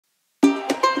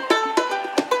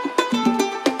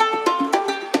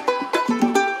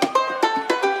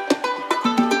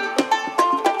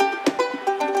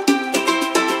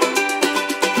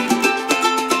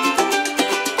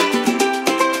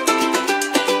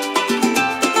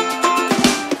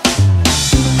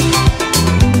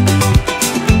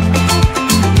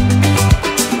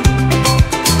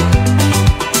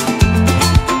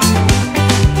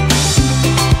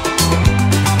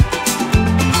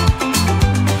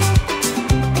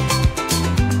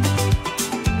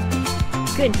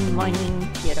Good morning,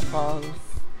 beautifuls.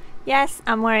 Yes,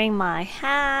 I'm wearing my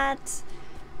hat,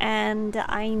 and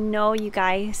I know you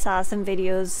guys saw some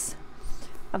videos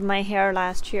of my hair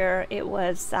last year. It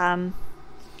was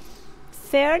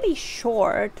fairly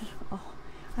short. Oh,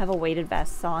 I have a weighted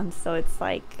vest on, so it's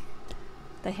like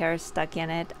the hair is stuck in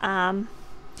it.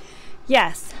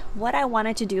 Yes, what I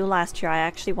wanted to do last year, I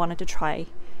actually wanted to try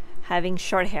having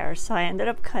short hair, so I ended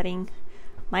up cutting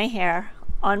my hair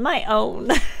on my own.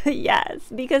 Yes,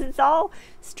 because it's all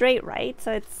straight, right?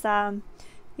 So it's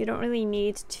you don't really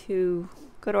need to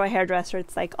go to a hairdresser.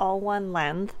 It's like all one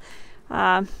length.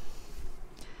 I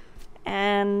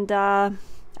have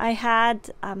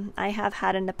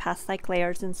had in the past like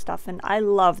layers and stuff, and I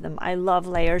love them. I love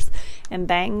layers and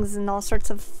bangs and all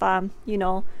sorts of you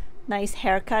know, nice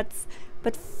haircuts,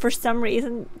 but for some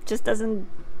reason it just doesn't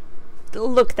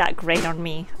look that great on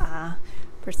me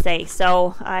per se.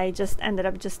 So I just ended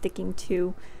up just sticking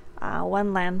to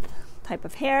one length type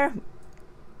of hair.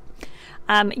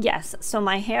 Yes, so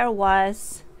my hair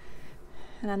was,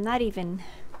 and I'm not even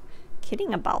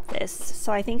kidding about this,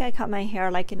 so I think I cut my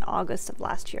hair like in August of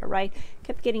last year, right?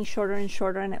 Kept getting shorter and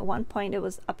shorter, and at one point it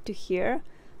was up to here,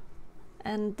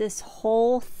 and this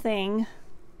whole thing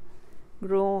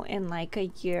grew in like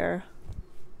a year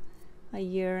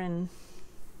and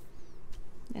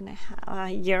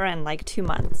like 2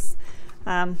 months.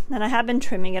 And I have been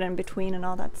trimming it in between and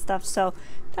all that stuff, so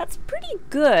that's pretty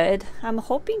good. I'm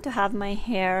hoping to have my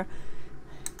hair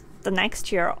the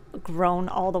next year grown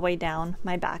all the way down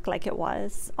my back, like it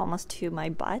was almost to my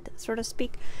butt, so to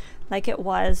speak, like it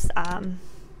was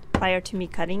prior to me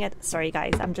cutting it. Sorry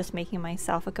guys, I'm just making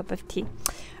myself a cup of tea.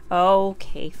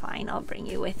 Okay, fine, I'll bring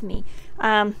you with me.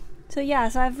 So yeah,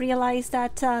 so I've realized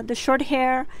that the short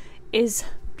hair is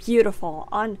beautiful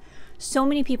on so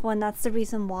many people, and that's the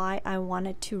reason why I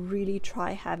wanted to really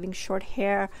try having short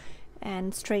hair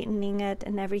and straightening it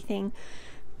and everything.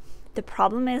 The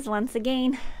problem is, once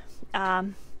again,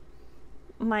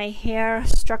 my hair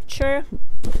structure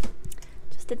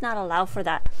just did not allow for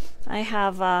that. I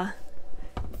have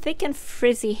thick and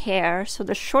frizzy hair, so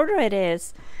the shorter it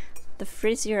is, the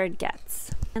frizzier it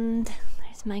gets. And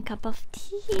there's my cup of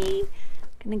tea. I'm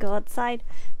gonna go outside.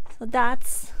 So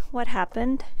that's what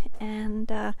happened,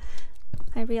 and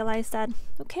I realized that,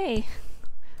 okay,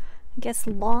 I guess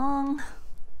long,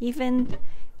 even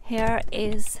hair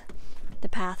is the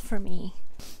path for me.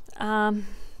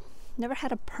 Never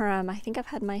had a perm. I think I've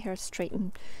had my hair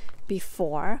straightened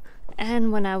before,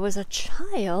 and when I was a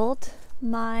child,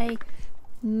 my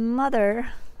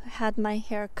mother had my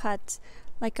hair cut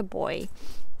like a boy.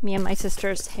 Me and my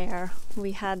sister's hair,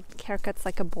 we had haircuts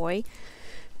like a boy,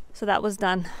 so that was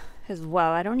done as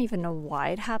well. I don't even know why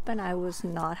it happened. I was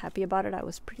not happy about it. I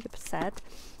was pretty upset,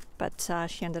 but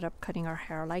she ended up cutting her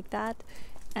hair like that,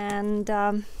 and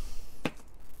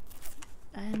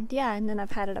yeah, and then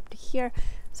I've had it up to here.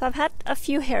 So I've had a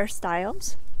few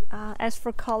hairstyles. As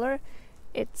for color,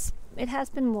 it has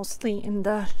been mostly in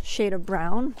the shade of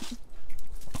brown,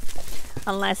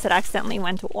 unless it accidentally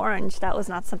went to orange. That was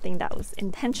not something that was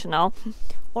intentional.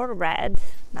 Or red.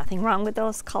 Nothing wrong with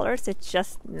those colors. It's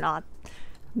just not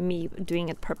me doing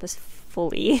it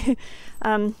purposefully.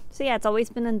 So yeah, it's always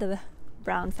been in the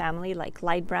brown family, like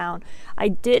light brown. I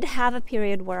did have a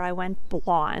period where I went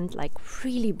blonde, like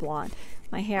really blonde.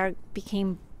 My hair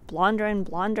became blonder and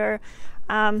blonder.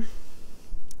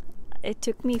 It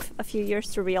took me a few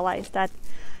years to realize that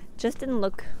just didn't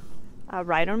look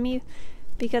right on me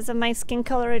because of my skin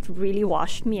color. It really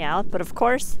washed me out, but of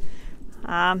course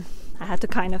I had to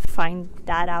kind of find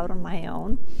that out on my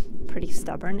own. Pretty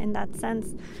stubborn in that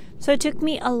sense. So it took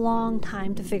me a long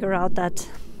time to figure out that,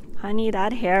 honey,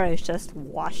 that hair is just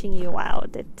washing you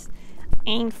out. It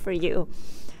ain't for you.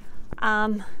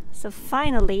 So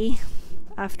finally,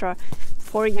 after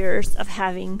 4 years of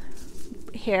having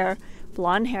hair,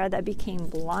 blonde hair that became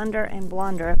blonder and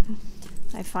blonder,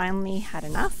 I finally had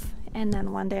enough. And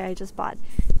then one day I just bought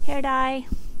hair dye,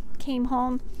 came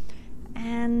home,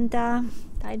 and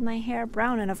dyed my hair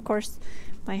brown. And of course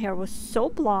my hair was so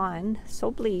blonde,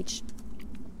 so bleached,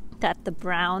 that the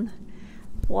brown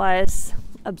was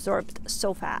absorbed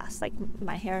so fast. Like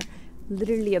my hair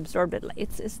literally absorbed it.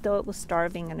 It's as though it was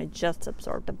starving, and it just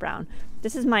absorbed the brown.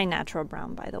 This is my natural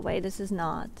brown, by the way. This is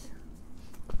not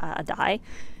a dye.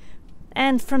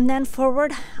 And from then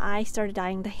forward, I started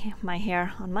dyeing my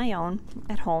hair on my own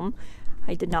at home.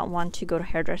 I did not want to go to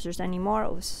hairdressers anymore.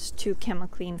 It was too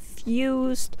chemically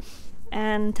infused,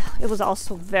 and it was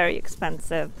also very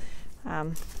expensive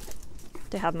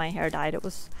to have my hair dyed. It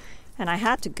was, and I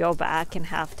had to go back and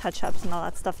have touch-ups and all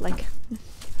that stuff like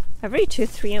every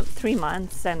 2-3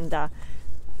 months, and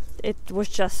it was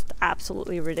just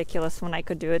absolutely ridiculous when I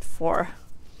could do it for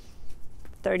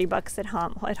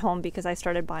 $30 at home because I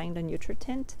started buying the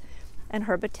Nutritint and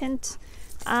Herbitint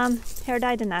hair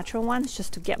dye, the natural ones,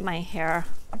 just to get my hair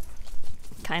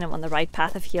kind of on the right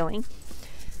path of healing.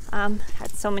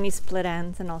 Had so many split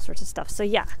ends and all sorts of stuff. So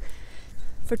yeah,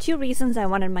 for 2 reasons: I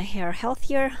wanted my hair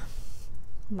healthier,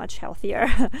 much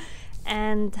healthier,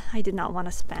 and I did not want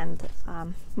to spend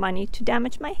money to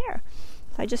damage my hair.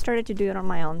 So I just started to do it on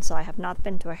my own. So I have not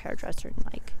been to a hairdresser in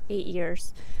like 8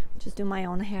 years. Just do my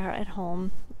own hair at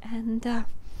home. And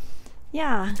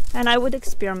yeah, and I would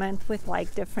experiment with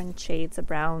like different shades of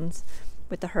browns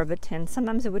with the Herbitint.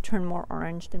 Sometimes it would turn more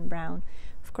orange than brown.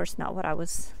 Of course, not what I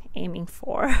was aiming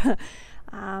for.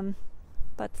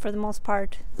 But for the most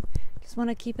part, just want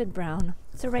to keep it brown.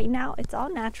 So right now it's all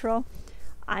natural.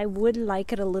 I would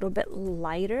like it a little bit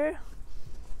lighter,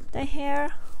 the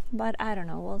hair, but I don't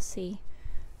know, we'll see.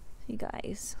 You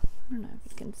guys, I don't know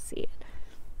if you can see it.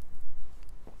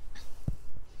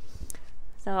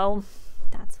 So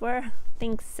that's where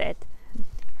things sit.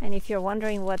 And if you're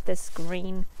wondering what this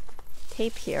green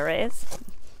tape here is,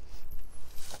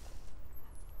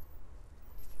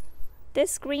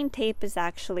 this green tape is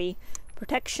actually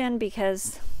protection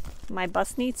because my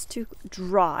bus needs to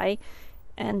dry,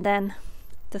 and then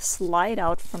the slide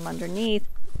out from underneath,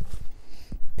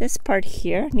 this part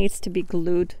here needs to be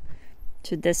glued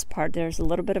to this part. There's a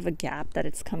little bit of a gap that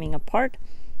it's coming apart,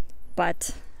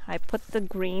 but I put the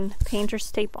green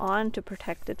painter's tape on to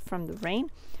protect it from the rain.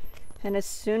 And as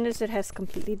soon as it has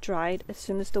completely dried, as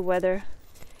soon as the weather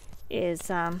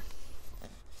is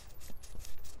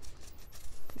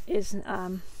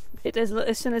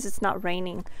as soon as it's not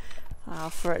raining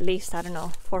for at least, I don't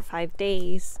know, 4 or 5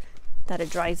 days, that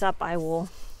it dries up, I will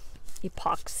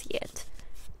epoxy it.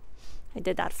 I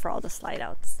did that for all the slide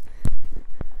outs.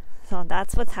 So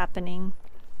that's what's happening.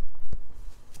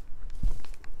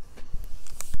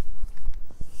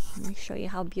 Let me show you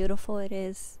how beautiful it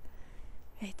is.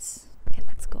 It's okay.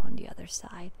 Let's go on the other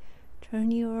side.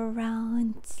 Turn you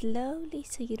around slowly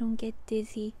so you don't get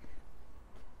dizzy.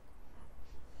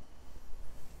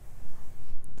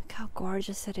 Look how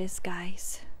gorgeous it is,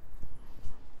 guys.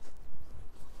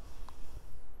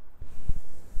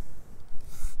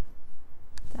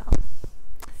 So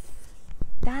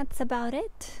that's about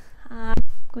it. I'm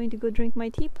going to go drink my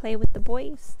tea, play with the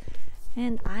boys,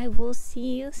 and I will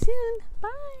see you soon. Bye.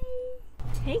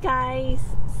 Hey guys,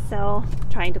 so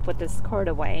trying to put this cord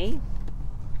away.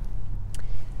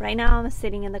 Right now I'm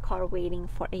sitting in the car waiting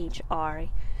for HR.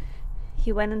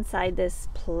 He went inside this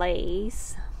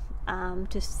place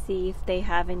to see if they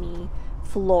have any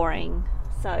flooring.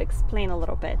 So I'll explain a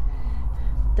little bit.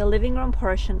 The living room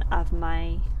portion of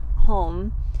my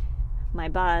home, my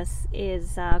bus,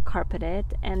 is carpeted,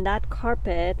 and that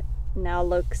carpet now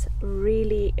looks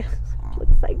really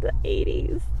looks like the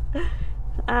 80s.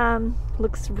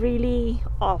 Looks really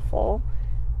awful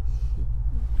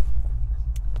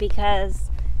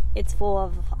because it's full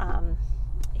of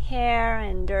hair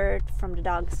and dirt from the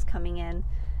dogs coming in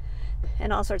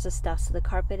and all sorts of stuff. So the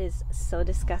carpet is so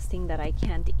disgusting that I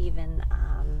can't even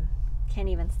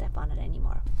step on it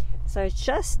anymore. So it's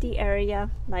just the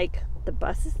area, like the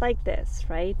bus is like this,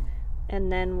 right?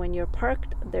 And then when you're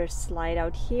parked, there's slide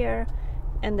out here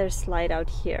and there's slide out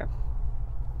here.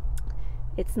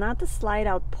 It's not the slide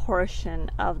out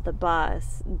portion of the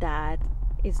bus that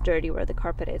is dirty where the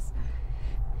carpet is.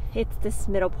 It's this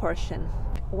middle portion.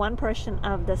 One portion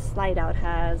of the slide out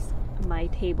has my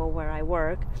table where I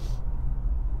work,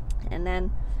 and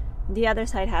then the other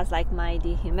side has like my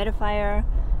dehumidifier,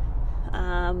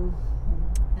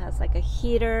 has like a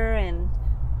heater and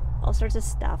all sorts of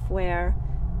stuff where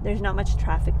there's not much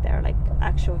traffic there, like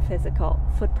actual physical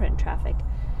footprint traffic.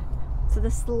 So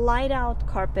the slide out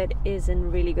carpet is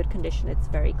in really good condition. It's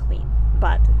very clean.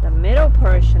 But the middle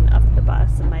portion of the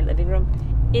bus in my living room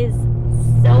is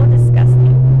so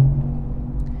disgusting.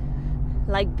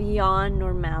 Like beyond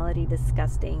normality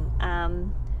disgusting.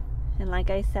 And like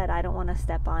I said, I don't want to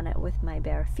step on it with my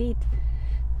bare feet.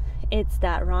 It's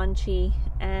that raunchy.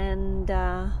 And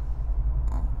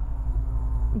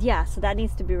yeah, so that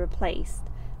needs to be replaced.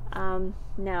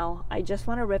 Now, I just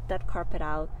want to rip that carpet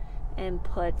out and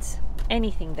put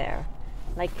anything there.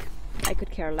 Like, I could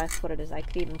care less what it is. I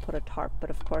could even put a tarp, but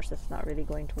of course it's not really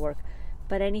going to work.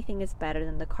 But anything is better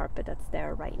than the carpet that's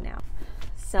there right now.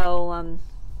 So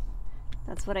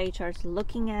that's what HR's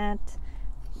looking at.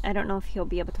 I don't know if he'll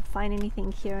be able to find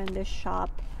anything here in this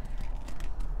shop,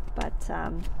 but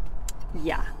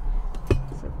yeah.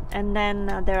 So, and then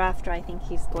thereafter I think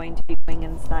he's going to be going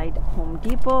inside Home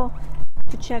Depot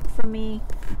to check for me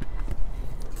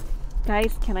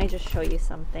Guys, can I just show you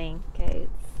something? Okay,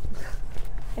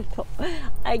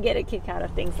 I get a kick out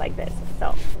of things like this.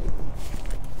 So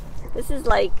this is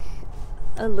like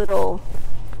a little,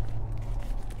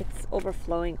 it's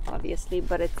overflowing obviously,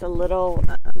 but it's a little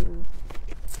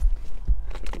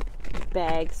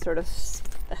bag, sort of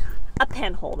a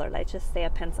pen holder, let's just say a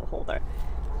pencil holder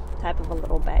type of a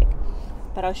little bag.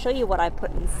 But I'll show you what I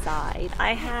put inside.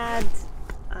 I had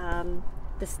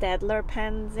the Staedtler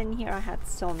pens in here. I had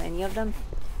so many of them.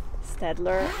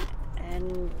 Staedtler,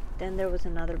 and then there was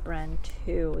another brand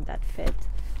too that fit.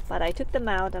 But I took them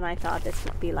out and I thought this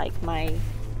would be like my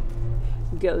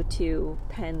go-to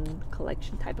pen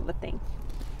collection type of a thing.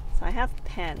 So I have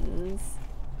pens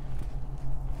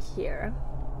here.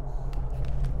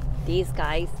 These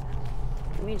guys,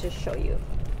 let me just show you.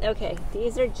 Okay,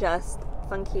 these are just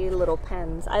funky little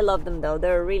pens. I love them though.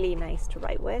 They're really nice to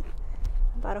write with.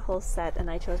 I bought a whole set and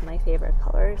I chose my favorite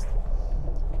colors.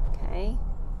 Okay.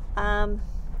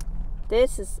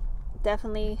 This is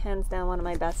definitely hands down one of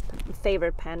my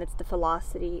favorite pen. It's the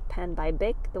Velocity pen by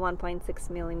Bic, the 1.6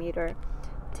 millimeter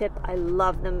tip. I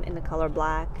love them in the color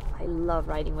black. I love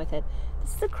writing with it.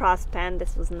 This is a cross pen.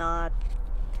 This it's not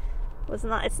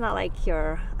like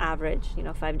your average, you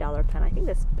know, $5 pen. I think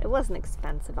it wasn't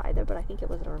expensive either, but I think it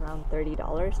was around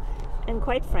 $30. And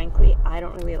quite frankly, I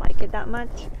don't really like it that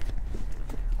much,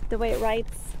 the way it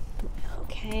writes.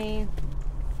 Okay.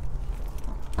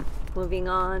 Moving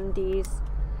on,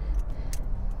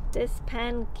 this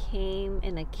pen came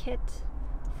in a kit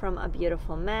from A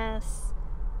Beautiful Mess.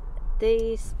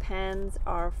 These pens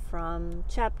are from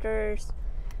Chapters,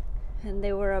 and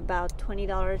they were about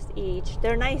 $20 each.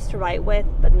 They're nice to write with,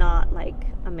 but not like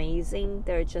amazing.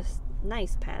 They're just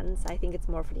nice pens. I think it's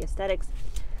more for the aesthetics.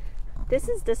 This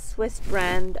is the Swiss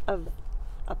brand of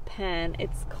a pen.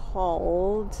 It's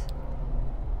called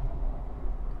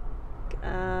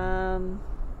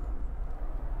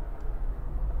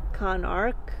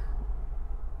Caron-Arc.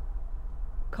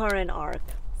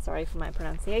 Sorry for my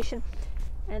pronunciation.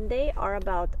 And they are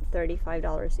about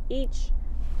 $35 each.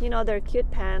 You know, they're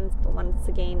cute pens, but once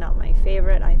again, not my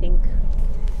favorite. I think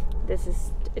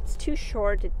it's too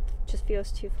short. It just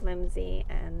feels too flimsy,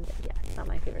 and yeah, it's not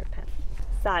my favorite pen.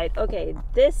 Okay,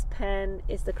 this pen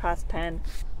is the cross pen.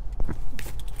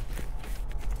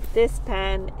 This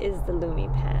pen is the Lumy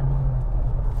pen.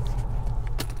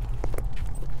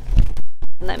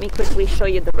 Let me quickly show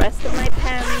you the rest of my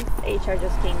pens. HR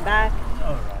just came back.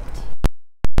 All right.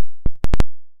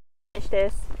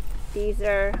 This. These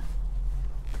are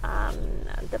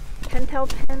the Pentel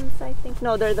pens, I think.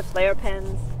 No, they're the Flare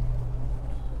pens.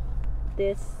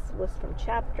 This was from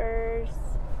Chapters.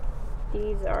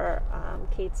 These are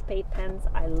Kate Spade pens.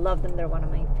 I love them. They're one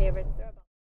of my favorites.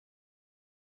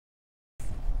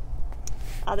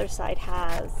 Other side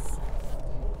has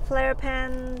Flare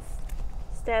pens,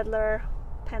 Staedtler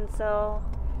pencil,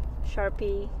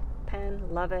 Sharpie pen.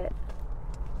 Love it.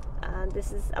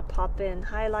 This is a Poppin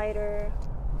highlighter,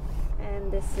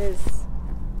 and this is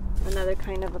another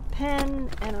kind of a pen,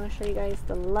 and I'll show you guys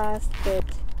the last bit.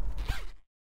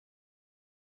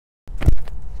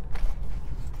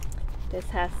 This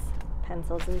has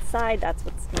pencils inside. That's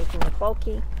what's making it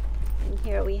bulky. And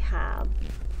here we have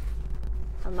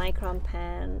a Micron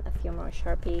pen, a few more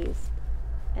Sharpies,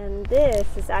 and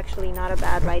this is actually not a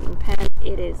bad writing pen.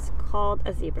 It is called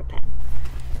a zebra pen.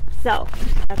 So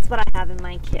that's what I have in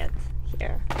my kit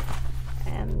here,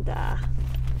 and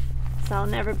so I'll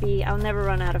never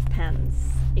run out of pens.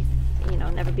 If you know,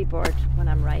 never be bored when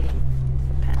I'm writing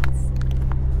with pens.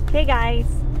 Okay, guys,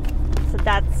 so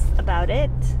that's about it.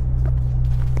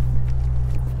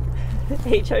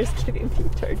 HR is giving me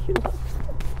dirty looks.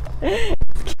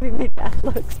 It's giving me bad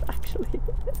looks, actually.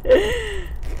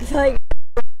 So I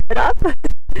gotta wrap it up.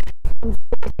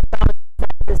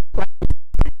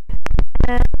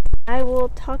 And I will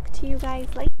talk to you guys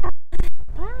later.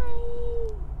 Bye.